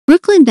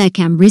Brooklyn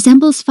Beckham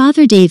resembles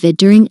father David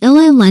during a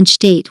lunch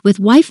date with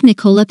wife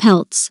Nicola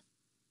Peltz.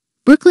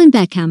 Brooklyn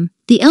Beckham,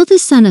 the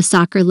eldest son of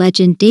soccer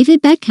legend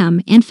David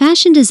Beckham and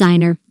fashion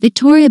designer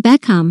Victoria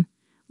Beckham,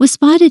 was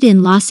spotted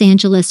in Los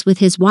Angeles with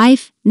his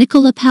wife,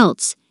 Nicola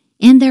Peltz,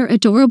 and their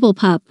adorable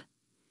pup.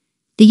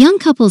 The young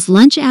couple's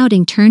lunch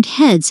outing turned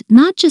heads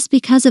not just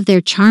because of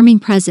their charming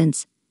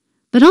presence,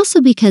 but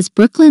also because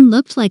Brooklyn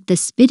looked like the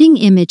spitting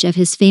image of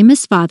his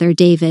famous father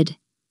David.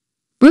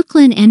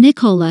 Brooklyn and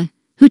Nicola,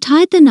 who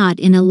tied the knot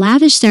in a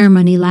lavish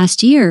ceremony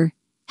last year,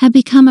 have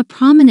become a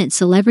prominent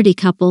celebrity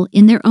couple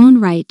in their own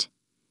right.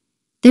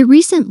 Their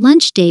recent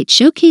lunch date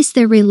showcased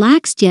their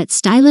relaxed yet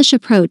stylish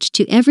approach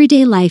to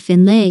everyday life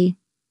in LA.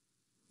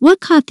 What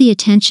caught the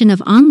attention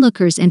of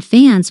onlookers and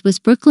fans was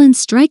Brooklyn's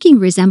striking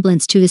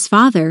resemblance to his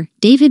father,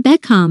 David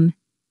Beckham.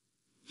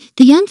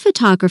 The young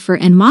photographer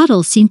and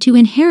model seemed to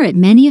inherit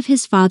many of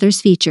his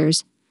father's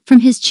features, from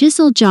his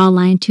chiseled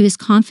jawline to his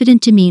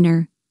confident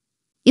demeanor.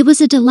 It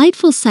was a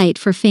delightful sight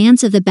for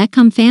fans of the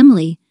Beckham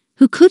family,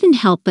 who couldn't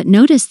help but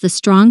notice the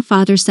strong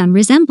father-son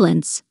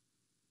resemblance.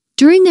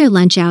 During their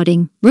lunch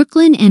outing,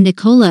 Brooklyn and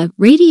Nicola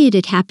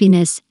radiated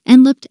happiness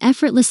and looked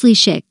effortlessly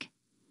chic.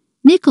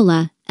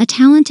 Nicola, a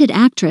talented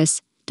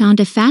actress, donned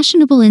a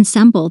fashionable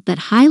ensemble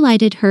that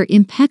highlighted her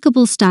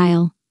impeccable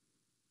style.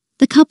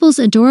 The couple's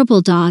adorable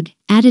dog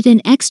added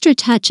an extra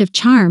touch of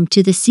charm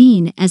to the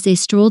scene as they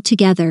strolled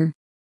together.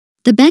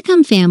 The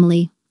Beckham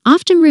family,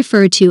 often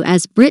referred to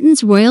as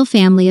Britain's royal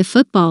family of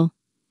football,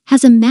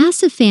 has a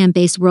massive fan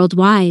base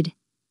worldwide.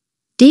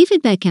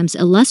 David Beckham's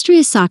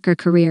illustrious soccer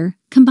career,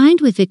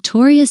 combined with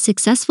Victoria's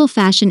successful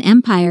fashion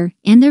empire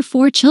and their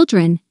 4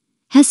 children,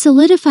 has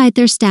solidified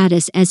their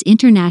status as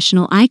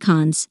international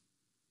icons.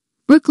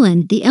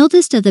 Brooklyn, the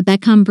eldest of the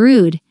Beckham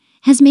brood,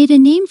 has made a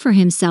name for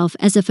himself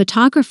as a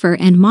photographer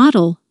and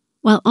model,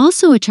 while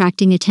also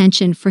attracting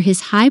attention for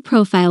his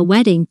high-profile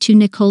wedding to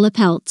Nicola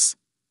Peltz.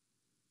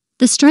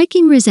 The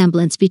striking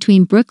resemblance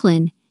between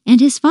Brooklyn and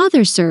his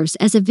father serves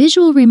as a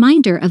visual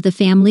reminder of the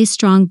family's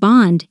strong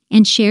bond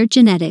and shared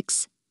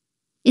genetics.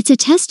 It's a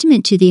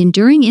testament to the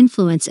enduring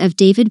influence of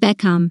David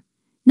Beckham,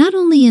 not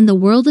only in the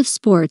world of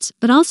sports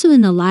but also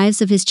in the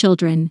lives of his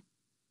children.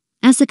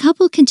 As the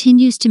couple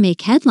continues to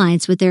make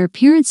headlines with their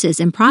appearances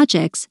and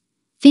projects,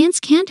 fans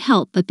can't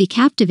help but be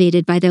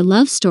captivated by their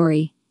love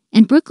story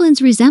and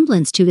Brooklyn's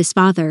resemblance to his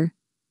father.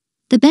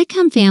 The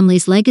Beckham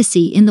family's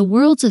legacy in the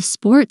worlds of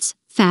sports,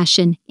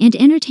 fashion, and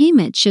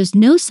entertainment shows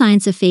no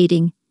signs of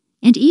fading,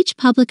 and each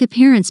public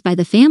appearance by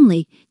the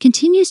family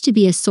continues to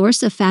be a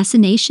source of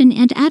fascination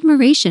and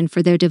admiration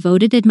for their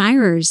devoted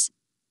admirers.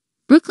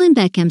 Brooklyn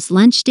Beckham's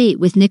lunch date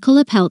with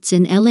Nicola Peltz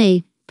in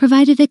LA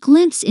provided a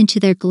glimpse into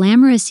their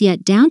glamorous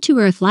yet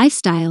down-to-earth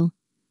lifestyle,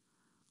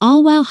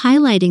 all while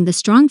highlighting the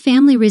strong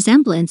family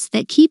resemblance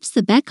that keeps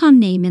the Beckham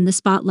name in the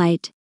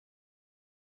spotlight.